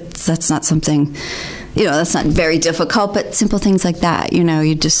thing. And that's not something, that's not very difficult, but simple things like that,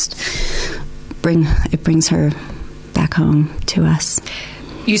 you just brings her back home to us.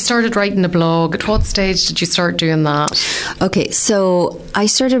 You started writing a blog. At what stage did you start doing that? Okay, so I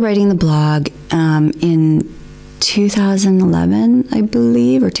started writing the blog in 2011, I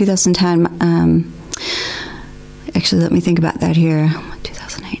believe, or 2010. Actually, let me think about that here.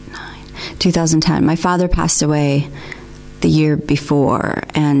 2010. My father passed away the year before,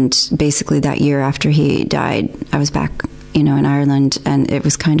 and basically that year after he died, I was back, in Ireland, and it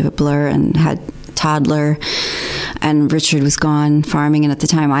was kind of a blur, and had a toddler, and Richard was gone farming, and at the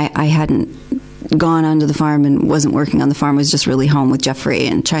time I hadn't gone onto the farm and wasn't working on the farm. I was just really home with Jeffrey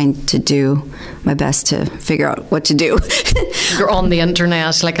and trying to do my best to figure out what to do. You're on the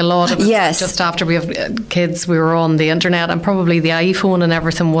internet, like a lot of us. Yes. Just after we have kids, we were on the internet, and probably the iPhone and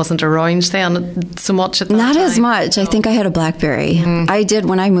everything wasn't around then so much at that Not time. as much. I think I had a BlackBerry. I did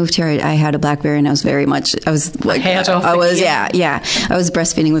when I moved here. I had a BlackBerry, and I was like, I was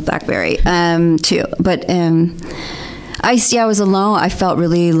breastfeeding with BlackBerry too. But I was alone. I felt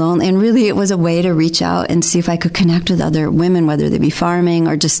really lonely, and really it was a way to reach out and see if I could connect with other women, whether they be farming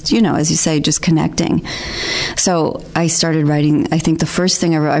or just, as you say, just connecting. So I started writing. I think the first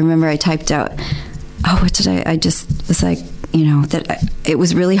thing I wrote, I remember I typed out, what did I just was like, it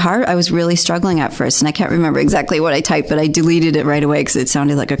was really hard. I was really struggling at first, and I can't remember exactly what I typed, but I deleted it right away because it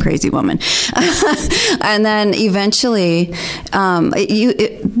sounded like a crazy woman. And then eventually,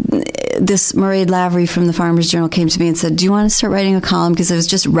 this Mairead Lavery from the Farmers Journal came to me and said, do you want to start writing a column? Because I was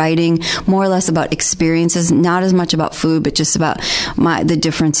just writing more or less about experiences, not as much about food, but just about the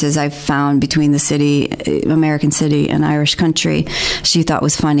differences I've found between the city, American city, and Irish country. She thought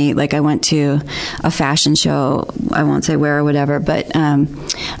was funny. Like, I went to a fashion show, I won't say where or whatever, but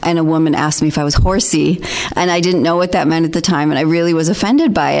and a woman asked me if I was horsey, and I didn't know what that meant at the time, and I really was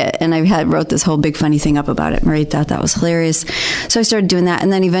offended by it, and I wrote this whole big funny thing up about it. Mairead thought that was hilarious, so I started doing that,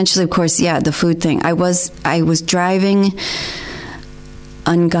 and then eventually, of course, the food thing. I was driving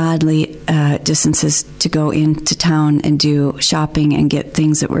ungodly distances to go into town and do shopping and get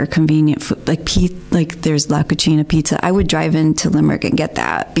things that were convenient food, like there's La Cucina pizza. I would drive into Limerick and get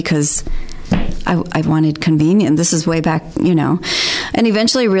that because I wanted convenient. This is way back, and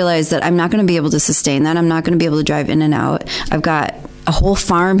eventually realized that I'm not going to be able to sustain that. I'm not going to be able to drive in and out. I've got a whole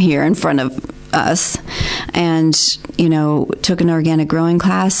farm here in front of us, and took an organic growing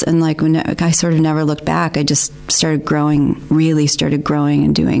class, and when I sort of never looked back. I just started growing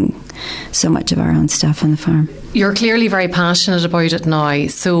and doing so much of our own stuff on the farm. You're clearly very passionate about it now,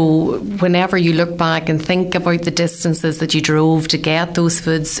 so whenever you look back and think about the distances that you drove to get those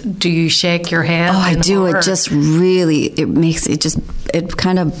foods, do you shake your head? I do. Horror? It just really, it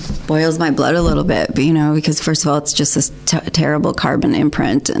kind of boils my blood a little bit, because first of all, it's just this terrible carbon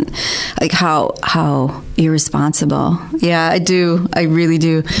imprint, and like how irresponsible. Yeah, I do. I really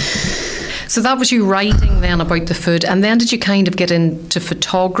do. So that was you writing then about the food, and then did you kind of get into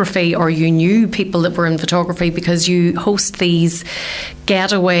photography, or you knew people that were in photography because you host these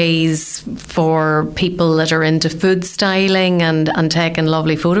getaways for people that are into food styling and taking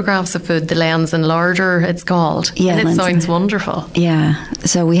lovely photographs of food, the Lens Enlarger it's called. Yeah, and it sounds wonderful. Yeah,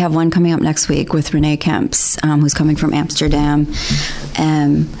 so we have one coming up next week with Renee Kemps, who's coming from Amsterdam.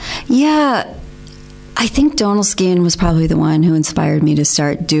 I think Donal Skehan was probably the one who inspired me to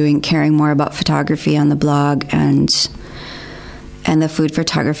start caring more about photography on the blog and the food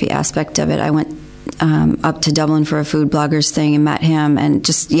photography aspect of it. I went up to Dublin for a food bloggers thing and met him, and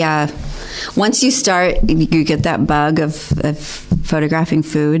just once you start, you get that bug of photographing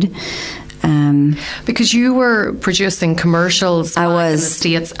food. Because you were producing commercials in the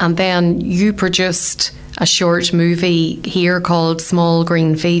States, and then you produced a short movie here called Small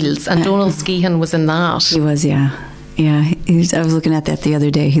Green Fields, and Donal Skehan was in that. He was, yeah. I was looking at that the other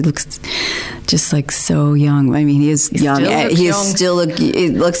day. He looks just like so young. I mean, he is young. He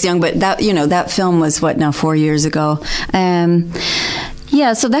looks young, but that film was 4 years ago.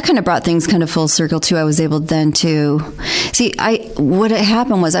 So that kind of brought things kind of full circle too. I was able then to see. What had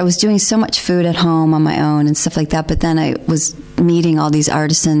happened was I was doing so much food at home on my own and stuff like that, but then I was meeting all these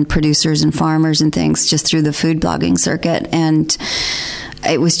artisan producers and farmers and things just through the food blogging circuit, and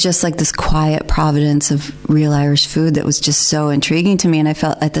it was just like this quiet providence of real Irish food that was just so intriguing to me. And I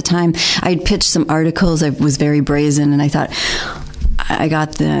felt at the time I'd pitched some articles. I was very brazen, and I thought, I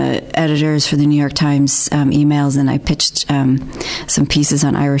got the editors for the New York Times emails, and I pitched some pieces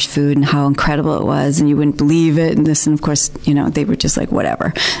on Irish food and how incredible it was, and you wouldn't believe it, and this, and of course, they were just like,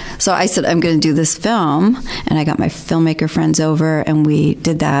 whatever. So I said, I'm going to do this film, and I got my filmmaker friends over, and we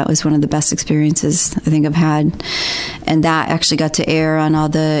did that. It was one of the best experiences I think I've had, and that actually got to air on all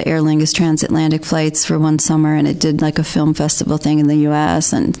the Aer Lingus transatlantic flights for one summer, and it did like a film festival thing in the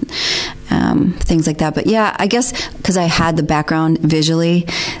U.S. and things like that. But yeah, I guess because I had the background visually,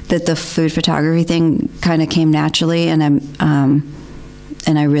 that the food photography thing kind of came naturally, and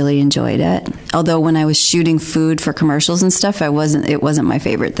I really enjoyed it. Although when I was shooting food for commercials and stuff, it wasn't my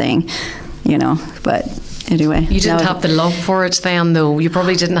favorite thing, but anyway. You didn't have the love for it then, though. You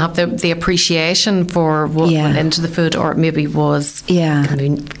probably didn't have the appreciation for what went into the food, or it maybe was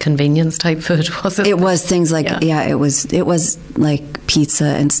convenience type food, was it? It was things like, it was like pizza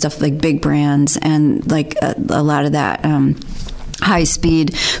and stuff, like big brands, and like a lot of that high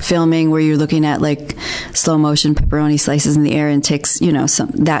speed filming where you're looking at like slow motion pepperoni slices in the air, and takes,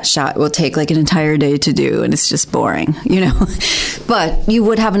 that shot will take like an entire day to do, and it's just boring, But you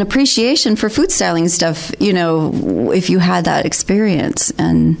would have an appreciation for food styling and stuff, if you had that experience.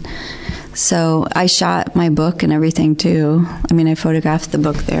 And so I shot my book and everything too. I mean, I photographed the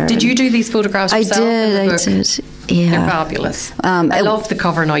book there. Did you do these photographs yourself? I did. Yeah. They're fabulous. I love the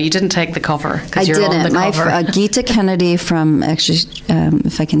cover now. You didn't take the cover because you're didn't. on the cover. Geeta Kennedy from, actually,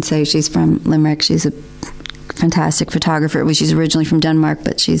 if I can say, she's from Limerick. She's a fantastic photographer. She's originally from Denmark,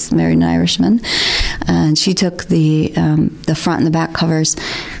 but she's married an Irishman. And she took the front and the back covers.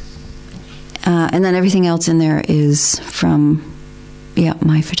 And then everything else in there is from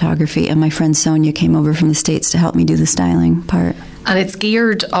my photography. And my friend Sonia came over from the States to help me do the styling part. And it's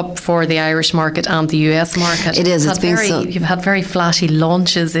geared up for the Irish market and the US market. It is. You've had very flashy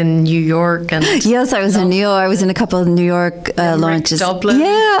launches in New York. And yes, I was in New York. I was in a couple of New York launches. Dublin.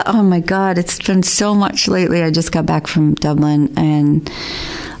 Yeah. Oh my God, it's been so much lately. I just got back from Dublin and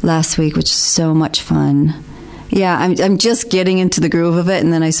last week, which is so much fun. Yeah, I'm just getting into the groove of it,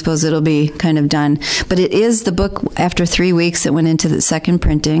 and then I suppose it'll be kind of done. But it is the book, after 3 weeks, it went into the second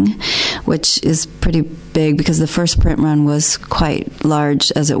printing, which is pretty big because the first print run was quite large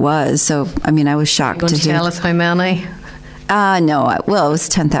as it was. So, I mean, I was shocked to hear. Tell us how many? No. Well, it was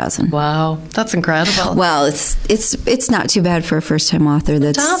 10,000. Wow, that's incredible. Well, it's not too bad for a first-time author.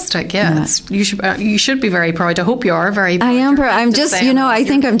 That's fantastic. Yeah, you should be very proud. I hope you are very proud. I am proud. I'm just, I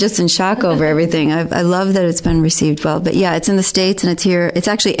think I'm just in shock over everything. I love that it's been received well. But yeah, it's in the States and it's here. It's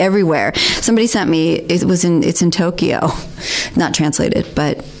actually everywhere. Somebody sent me. It's in Tokyo, not translated,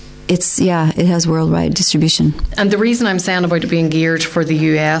 but. It has worldwide distribution. And the reason I'm saying about it being geared for the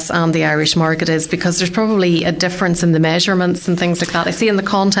US and the Irish market is because there's probably a difference in the measurements and things like that. I see in the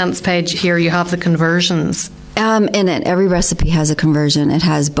contents page here you have the conversions. In it, every recipe has a conversion. It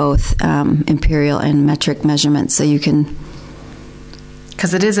has both imperial and metric measurements, so you can.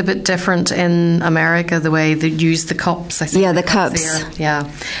 Because it is a bit different in America, the way they use the cups. I see the cups. Yeah.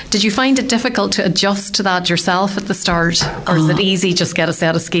 Did you find it difficult to adjust to that yourself at the start? Or is it easy, just get a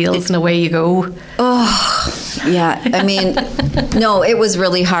set of scales and away you go? Oh, yeah. I mean, no, it was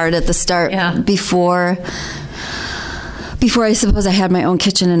really hard at the start. Yeah. Before I suppose I had my own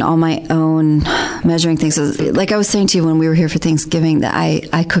kitchen and all my own measuring things. So, like I was saying to you when we were here for Thanksgiving, that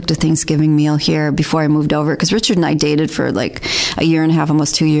I cooked a Thanksgiving meal here before I moved over, because Richard and I dated for like a year and a half,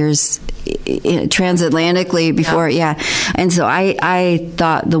 almost 2 years, transatlantically before, And so I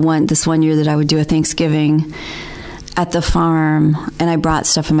thought this one year that I would do a Thanksgiving at the farm, and I brought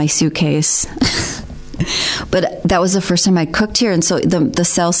stuff in my suitcase. But that was the first time I cooked here, and so the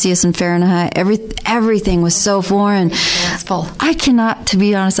Celsius and Fahrenheit, everything was so foreign. I cannot, to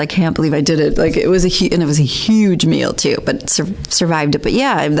be honest, I can't believe I did it. Like it was a huge meal too, but survived it. But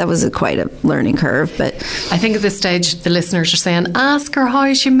yeah, that was quite a learning curve. But I think at this stage the listeners are saying, "Ask her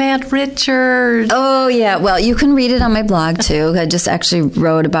how she met Richard." Oh yeah, well you can read it on my blog too. I just actually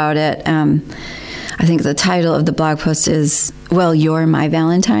wrote about it. I think the title of the blog post is "Well, You're My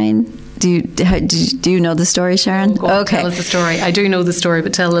Valentine." Do you know the story, Sharon? Okay. Tell us the story. I do know the story,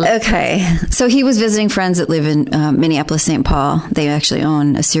 but tell a little. Okay. So he was visiting friends that live in Minneapolis, St. Paul. They actually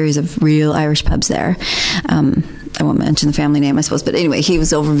own a series of real Irish pubs there. I won't mention the family name, I suppose. But anyway, he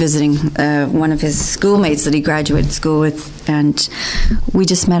was over visiting one of his schoolmates that he graduated school with, and we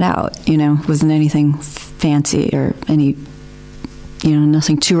just met out. It wasn't anything fancy or any...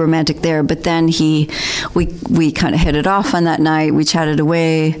 nothing too romantic there. But then we kind of hit it off on that night. We chatted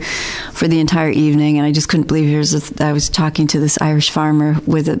away for the entire evening, and I just couldn't believe I was talking to this Irish farmer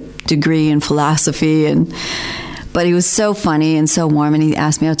with a degree in philosophy, and But he was so funny and so warm, and he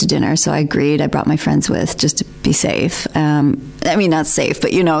asked me out to dinner, so I agreed. I brought my friends with just to be safe. I mean, not safe,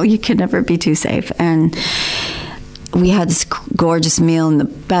 but you can never be too safe. And we had this gorgeous meal and the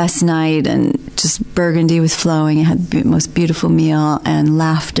best night, and just Burgundy was flowing. It had the most beautiful meal and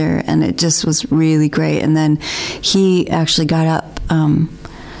laughter, and it just was really great. And then he actually got up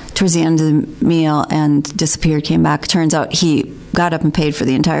towards the end of the meal and disappeared, came back. Turns out he got up and paid for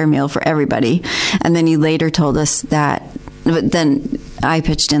the entire meal for everybody. And then he later told us that, but then I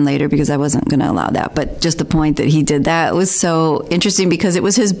pitched in later because I wasn't going to allow that. But just the point that he did that was so interesting because it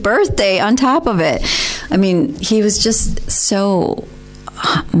was his birthday on top of it. I mean, he was just so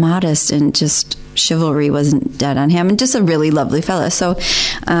modest, and just chivalry wasn't dead on him, and just a really lovely fella. So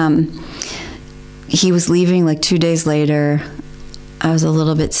he was leaving like 2 days later. I was a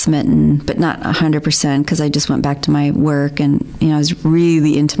little bit smitten, but not 100%, because I just went back to my work, and I was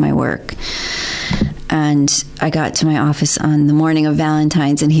really into my work. And I got to my office on the morning of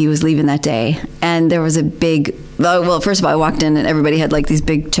Valentine's, and he was leaving that day. And there was a big, well, first of all, I walked in and everybody had like these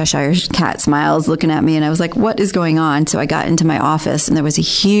big Cheshire cat smiles looking at me, and I was like, what is going on? So I got into my office, and there was a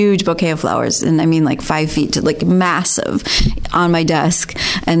huge bouquet of flowers, and I mean like 5 feet, to like massive, on my desk,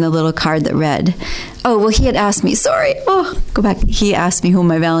 and the little card that read, oh, well, he had asked me, go back. He asked me who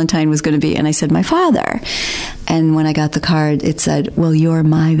my Valentine was going to be, and I said, my father. And when I got the card, it said, well, you're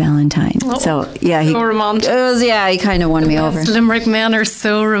my Valentine. Oh, so, yeah. So romantic. He kind of won me over. Limerick men are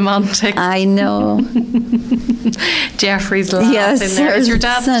so romantic. I know. Jeffrey's laughing there. Is your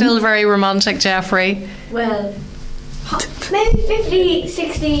dad still very romantic, Jeffrey? Well, maybe 50,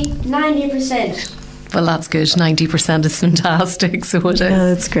 60, 90%. Well, that's good. 90% is fantastic. So it is. Yeah,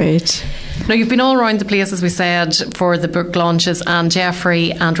 that's great. Now, you've been all around the place, as we said, for the book launches, and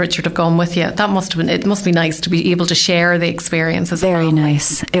Jeffrey and Richard have gone with you. It must be nice to be able to share the experiences. Very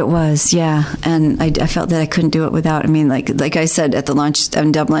nice. It was, yeah. And I felt that I couldn't do it without, like I said at the launch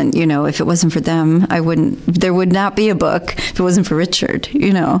in Dublin, if it wasn't for them, there would not be a book if it wasn't for Richard,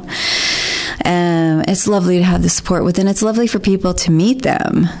 It's lovely to have the support within. It's lovely for people to meet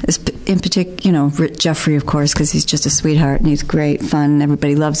them. In particular, Jeffrey, of course, because he's just a sweetheart and he's great fun.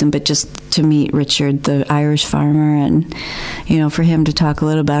 Everybody loves him. But just to meet Richard, the Irish farmer, and for him to talk a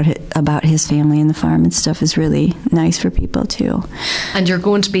little about his family and the farm and stuff is really nice for people too. And you're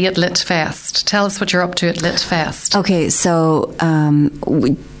going to be at Litfest. Tell us what you're up to at Litfest. Okay, so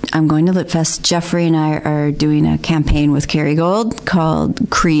I'm going to Litfest. Jeffrey and I are doing a campaign with Kerrygold called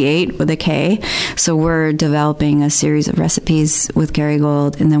Create with a K. So we're developing a series of recipes with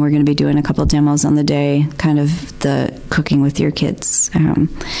Kerrygold, and then we're going to be doing a couple demos on the day, kind of the cooking with your kids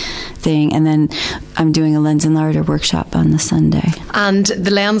thing. And then I'm doing a Lens and Larder workshop on the Sunday. And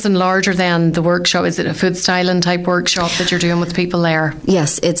the Lens and Larder, then, the workshop, is it a food styling type workshop that you're doing with people there?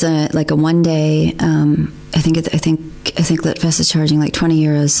 Yes, it's a 1 day. I think Litfest is charging like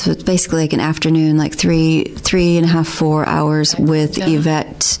 €20. So it's basically like an afternoon, like 3.5, 4 hours with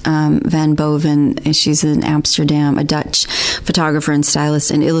Yvette Van Boven. And she's in Amsterdam, a Dutch photographer and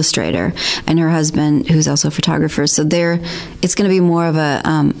stylist and illustrator, and her husband, who's also a photographer. So it's going to be more of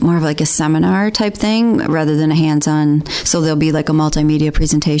like a seminar type thing rather than a hands-on. So there'll be like a multimedia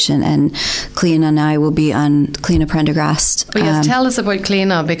presentation, and Cleena and I will be on Cleena Prendergast. Well, yes, tell us about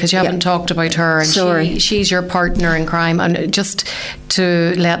Cleena, because you haven't talked about her. And she's your partner in crime. And just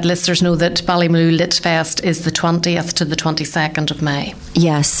to let listeners know that Ballymaloe Litfest is the 20th to the 22nd of May.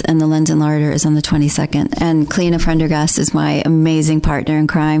 Yes, and the Lens and Larder is on the 22nd. And Cleena Prendergast is my amazing partner in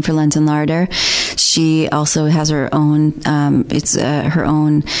crime for Lens and Larder. She also has her own, her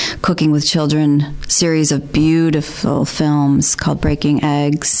own Cooking with Children series of beautiful films called Breaking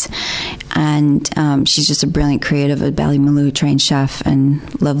Eggs. And she's just a brilliant creative, a Ballymaloe trained chef and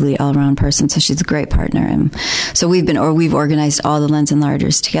lovely all-around person. So she's a great partner. And so we've organized all the Lens and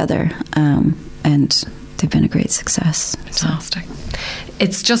Larders together, and they've been a great success. Fantastic.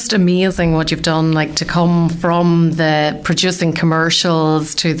 It's just amazing what you've done, like to come from the producing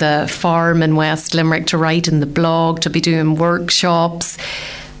commercials to the farm in West Limerick, to writing the blog, to be doing workshops,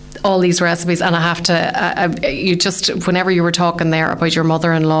 all these recipes. And I have to, whenever you were talking there about your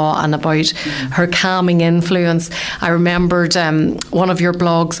mother-in-law and about her calming influence, I remembered one of your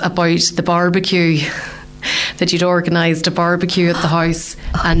blogs about the barbecue, that you'd organised a barbecue at the house,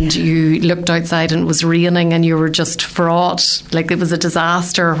 and you looked outside and it was raining and you were just fraught, like it was a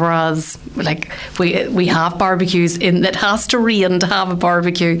disaster, whereas like we have barbecues it has to rain to have a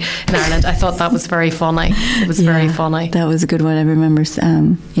barbecue in Ireland. I thought that was very funny. It was very funny. That was a good one. I remember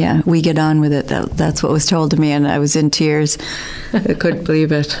we get on with it. That's what was told to me, and I was in tears. I couldn't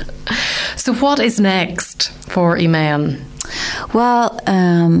believe it. So what is next for Eman? Well,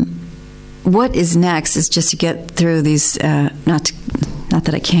 what is next is just to get through these, not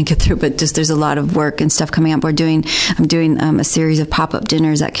that I can't get through, but just there's a lot of work and stuff coming up. I'm doing a series of pop-up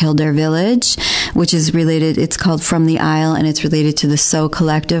dinners at Kildare Village, which is related. It's called From the Isle, and it's related to the Sew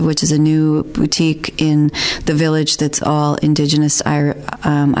Collective, which is a new boutique in the village that's all Indigenous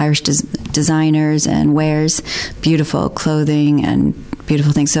Irish designers and wears beautiful clothing and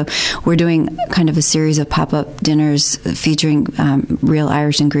beautiful things. So we're doing kind of a series of pop-up dinners featuring real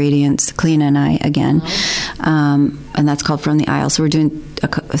Irish ingredients, Cleena and I again, and that's called From the Isle. So we're doing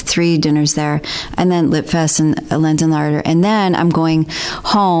 3 dinners there, and then Lit Fest and Lens and Larder, and then I'm going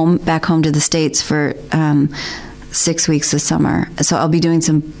back home to the States for 6 weeks this summer. So I'll be doing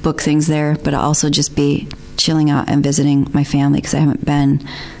some book things there, but I'll also just be chilling out and visiting my family because I haven't been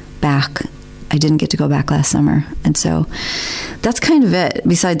back. I didn't get to go back last summer, and so that's kind of it.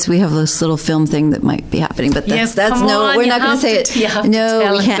 Besides, we have this little film thing that might be happening, but we're not going to say it.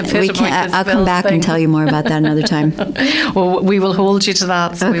 No, we can't. We can't. I'll come back and tell you more about that another time. Well, we will hold you to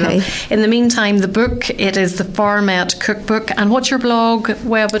that. So okay. In the meantime, the book, it is the Farmet Cookbook, and what's your blog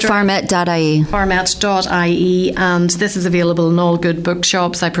web address? Farmet.ie. Farmet.ie, and this is available in all good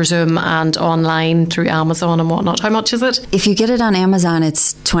bookshops, I presume, and online through Amazon and whatnot. How much is it? If you get it on Amazon,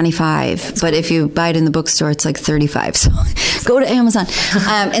 it's $25, but if you buy it in the bookstore, it's like $35. So go to Amazon.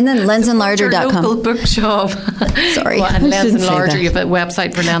 And then lensandlarder.com. Local bookshop. Sorry. Well, and Lens and Larder, you have a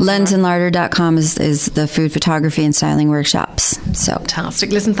website for Lens. Lensandlarder.com is the food photography and styling workshops. So fantastic.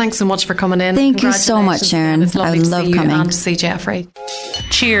 Listen, thanks so much for coming in. Thank you so much, Sharon. It's lovely I to love see coming. You and to see Jeffrey.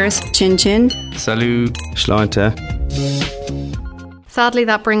 Cheers. Chin chin. Salut. Schleunter. Sadly,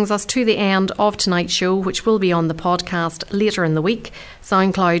 that brings us to the end of tonight's show, which will be on the podcast later in the week.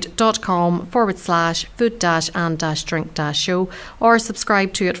 soundcloud.com/food-and-drink-show, or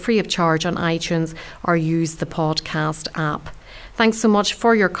subscribe to it free of charge on iTunes, or use the podcast app. Thanks so much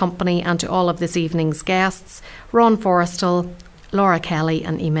for your company, and to all of this evening's guests, Ron Forrestal, Laura Kelly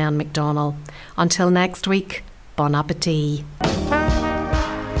and Eman McDonnell. Until next week, bon appetit.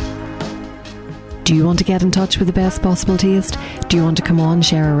 Do you want to get in touch with the best possible taste? Do you want to come on,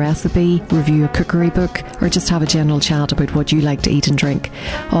 share a recipe, review a cookery book, or just have a general chat about what you like to eat and drink?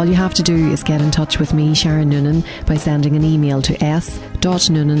 All you have to do is get in touch with me, Sharon Noonan, by sending an email to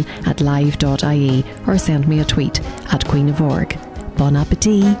s.noonan@live.ie, or send me a tweet @Queen of Org. Bon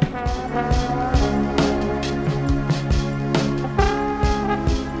appetit!